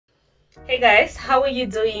Hey guys, how are you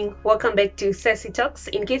doing? Welcome back to Ceci Talks.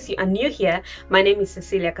 In case you are new here, my name is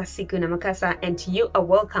Cecilia Kasiku Namakasa and you are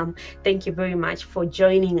welcome. Thank you very much for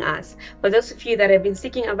joining us. For those of you that have been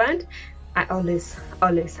sticking around, I always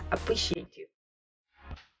appreciate you.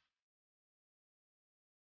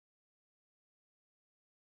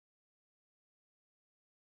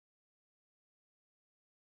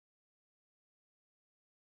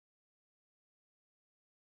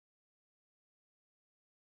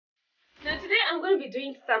 Now today I'm going to be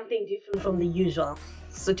doing something different from the usual.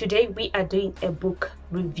 So today we are doing a book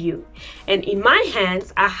review, and in my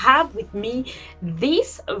hands I have with me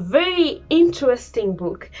this very interesting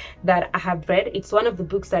book that I have read. It's one of the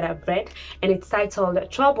books that I've read, and it's titled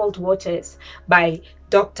Troubled Waters by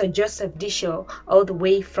Dr. Joseph Diescho, all the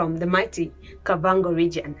way from the mighty Kavango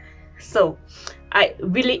region. So I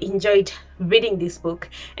really enjoyed reading this book,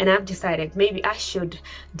 and I've decided maybe I should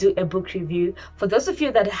do a book review for those of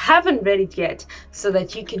you that haven't read it yet, so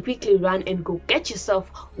that you can quickly run and go get yourself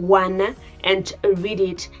one and read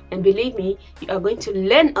it. And believe me, you are going to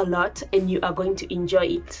learn a lot and you are going to enjoy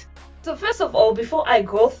it. So first of all, before I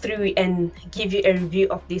go through and give you a review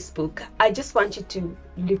of this book, I just want you to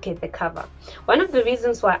look at the cover. One of the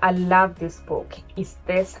reasons why I love this book is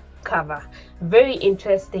this cover. Very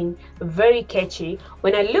interesting, very catchy.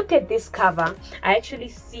 When I look at this cover, I actually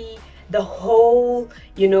see the whole,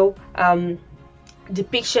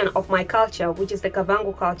 depiction of my culture, which is the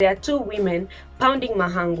Kavango culture. There are two women pounding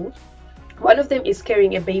mahangu. One of them is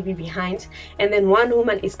carrying a baby behind, and then one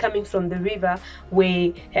woman is coming from the river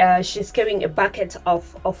where she's carrying a bucket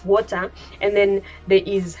of water, and then there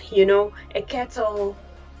is a kettle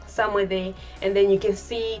somewhere there, and then you can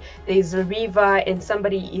see there's a river and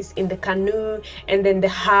somebody is in the canoe, and then the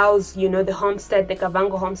house, the homestead, the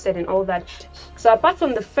Kavango homestead and all that. So apart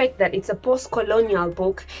from the fact that it's a post-colonial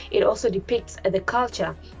book, it also depicts the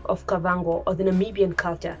culture of Kavango, or the Namibian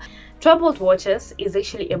culture. Troubled Waters is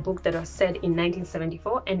actually a book that was set in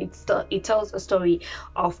 1974, and it tells a story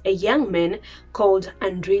of a young man called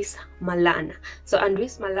Andries Malan. So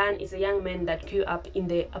Andries Malan is a young man that grew up in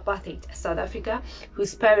the apartheid South Africa,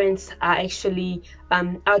 whose parents are actually,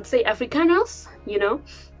 I would say, Afrikaners.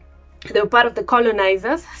 They were part of the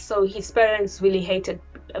colonizers, so his parents really hated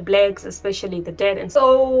blacks, especially the dead. And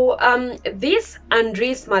so this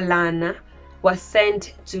Andries Malan was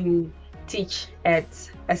sent to teach at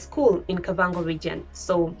a school in Kavango region.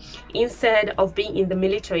 So instead of being in the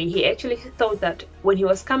military, he actually thought that when he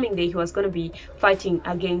was coming there, he was going to be fighting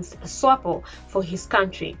against SWAPO for his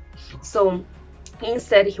country. So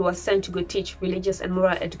instead, he was sent to go teach religious and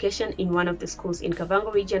moral education in one of the schools in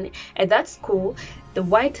Kavango region. At that school, the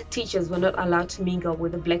white teachers were not allowed to mingle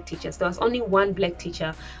with the black teachers. There was only one black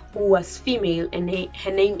teacher who was female, and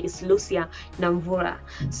her name is Lucia Namvura.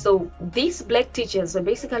 So these black teachers were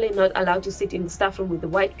basically not allowed to sit in the staff room with the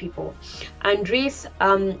white people. Andries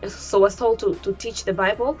was told to teach the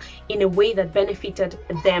Bible in a way that benefited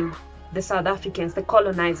them, the South Africans, the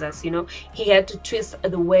colonizers. He had to twist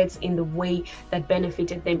the words in the way that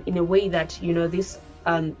benefited them, in a way that these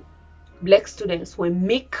black students were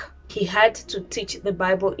meek. He had to teach the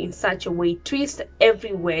Bible in such a way, twist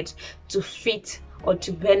every word to fit or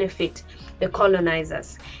to benefit the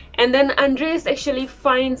colonizers. And then Andres actually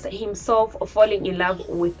finds himself falling in love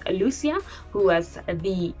with Lucia, who was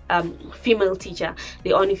the female teacher,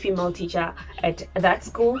 the only female teacher at that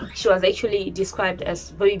school. She was actually described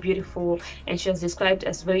as very beautiful, and she was described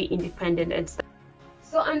as very independent and stuff.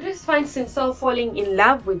 So Andres finds himself falling in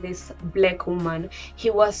love with this black woman. He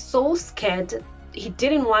was so scared. He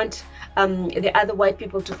didn't want the other white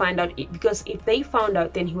people to find out, because if they found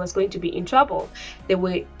out, then he was going to be in trouble. They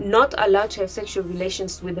were not allowed to have sexual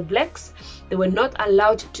relations with the blacks. They were not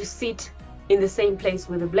allowed to sit in the same place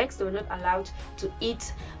with the blacks. They were not allowed to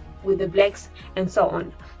eat with the blacks, and so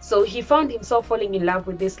on. So he found himself falling in love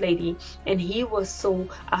with this lady, and he was so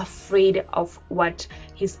afraid of what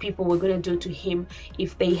his people were going to do to him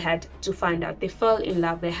if they had to find out. They fell in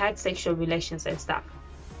love, they had sexual relations and stuff.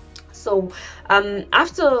 So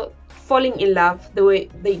after falling in love,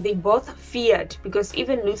 they both feared, because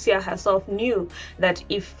even Lucia herself knew that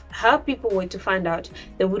if her people were to find out,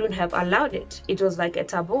 they wouldn't have allowed it. It was like a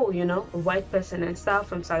taboo, a white person and stuff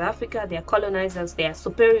from South Africa, they are colonizers, they are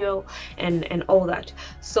superior and all that.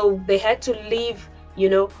 So they had to live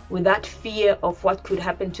with that fear of what could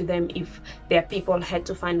happen to them if their people had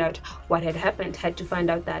to find out what had happened, had to find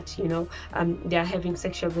out that they are having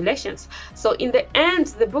sexual relations. So in the end,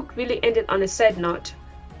 the book really ended on a sad note.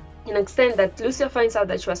 an extent that Lucia finds out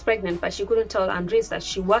that she was pregnant, but she couldn't tell Andres that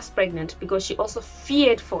she was pregnant because she also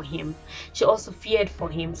feared for him. She also feared for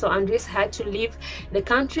him. So Andres had to leave the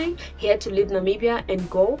country. He had to leave Namibia and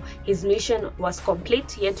go. His mission was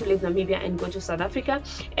complete. He had to leave Namibia and go to South Africa.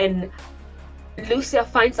 And Lucia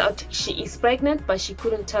finds out she is pregnant, but she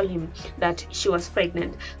couldn't tell him that she was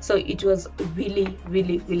pregnant. So it was really,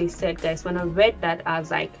 really, really sad, guys. When I read that, I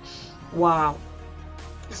was like, wow.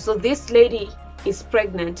 So this lady is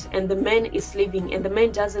pregnant and the man is leaving, and the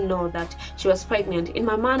man doesn't know that she was pregnant. In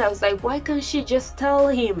my mind, I was like, why can't she just tell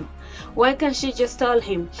him? Why can't she just tell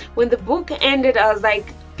him? When the book ended, I was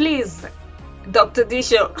like, please, Dr.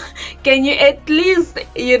 Diescho, can you at least,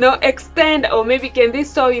 extend, or maybe can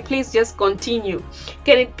this story please just continue?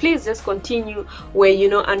 Can it please just continue where,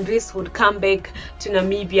 Andres would come back to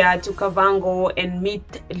Namibia, to Kavango, and meet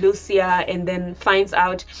Lucia, and then finds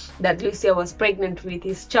out that Lucia was pregnant with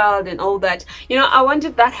his child and all that. I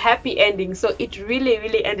wanted that happy ending. So it really,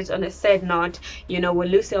 really ended on a sad note, when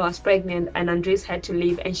Lucia was pregnant and Andres had to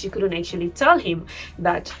leave, and she couldn't actually tell him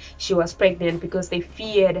that she was pregnant because they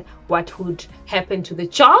feared what would happen to the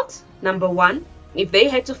child. Number one, if they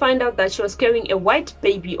had to find out that she was carrying a white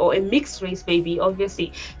baby or a mixed race baby,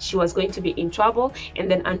 obviously she was going to be in trouble,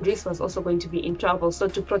 and then Andres was also going to be in trouble. So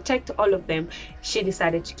to protect all of them, she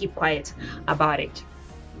decided to keep quiet about it.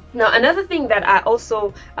 Now, another thing that I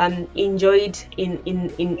also enjoyed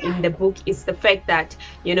in the book is the fact that,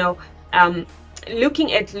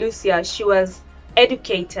 looking at Lucia, she was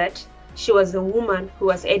educated. She was a woman who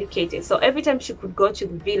was educated. So every time she could go to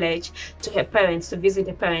the village to her parents, to visit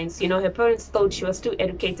her parents, her parents thought she was too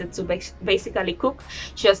educated to basically cook.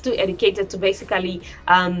 She was too educated to basically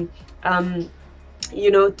to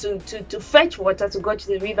fetch water, to go to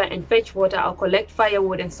the river and fetch water or collect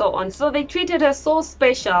firewood and so on. So they treated her so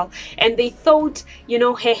special, and they thought,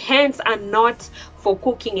 her hands are not for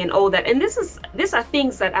cooking and all that. And these are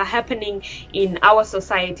things that are happening in our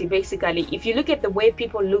society. Basically, if you look at the way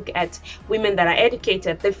people look at women that are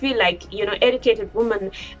educated, they feel like, educated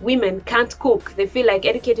women can't cook. They feel like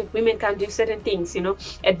educated women can't do certain things,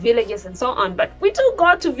 at villages and so on. But we do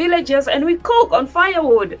go to villages and we cook on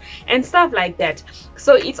firewood and stuff like that.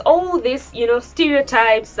 So it's all these,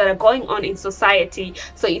 stereotypes that are going on in society.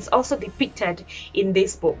 So it's also depicted in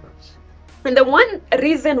this book. And the one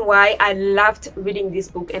reason why I loved reading this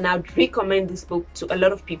book, and I would recommend this book to a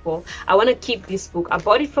lot of people, I want to keep this book. I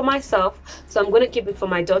bought it for myself, so I'm going to keep it for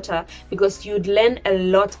my daughter, because you'd learn a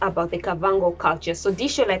lot about the Kavango culture. So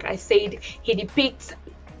Diescho, like I said, he depicts,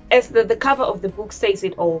 as the cover of the book says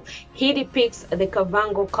it all, he depicts the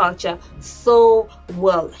Kavango culture so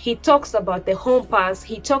well. He talks about the home pass,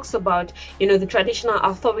 he talks about, the traditional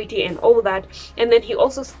authority and all that. And then he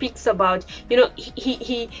also speaks about,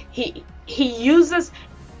 he uses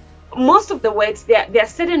most of the words. There are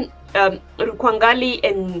certain Rukwangali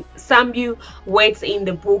and Sambu words in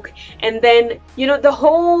the book. And then, the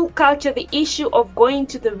whole culture, the issue of going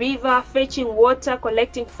to the river, fetching water,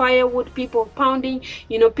 collecting firewood, people pounding,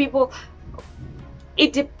 people,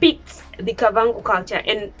 it depicts the Kavango culture.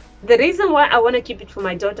 And the reason why I want to keep it for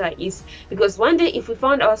my daughter is because one day, if we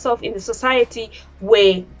found ourselves in a society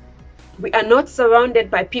where we are not surrounded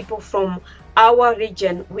by people from our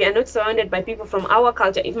region, we are not surrounded by people from our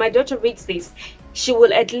culture, if my daughter reads this, she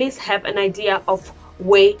will at least have an idea of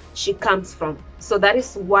where she comes from. So that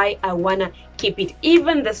is why I wanna keep it.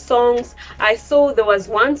 Even the songs, I saw there was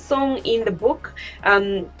one song in the book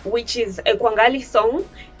which is a Kwangali song.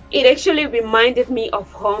 It actually reminded me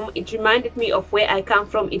of home. It reminded me of where I come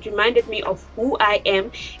from. It reminded me of who I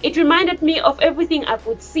am. It reminded me of everything I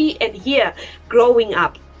could see and hear growing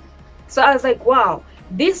up. So I was like, wow,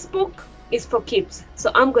 this book is for keeps.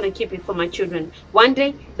 So I'm going to keep it for my children. One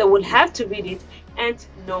day they will have to read it and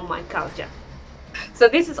know my culture. So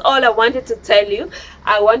this is all I wanted to tell you.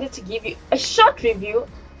 I wanted to give you a short review.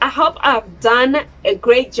 I hope I've done a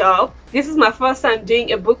great job. This is my first time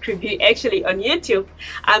doing a book review actually on YouTube.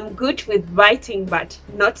 I'm good with writing but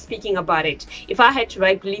not speaking about it. If I had to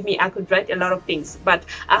write, believe me, I could write a lot of things. But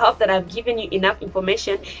I hope that I've given you enough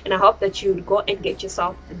information, and I hope that you would go and get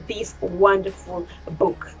yourself this wonderful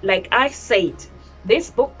book. Like I said, this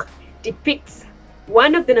book depicts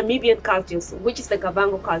one of the Namibian cultures, which is the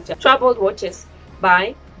Kavango culture. Troubled Waters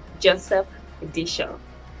by Joseph Diescho.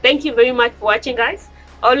 Thank you very much for watching, guys.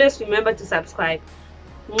 Always remember to subscribe.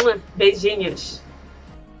 Beijinhos.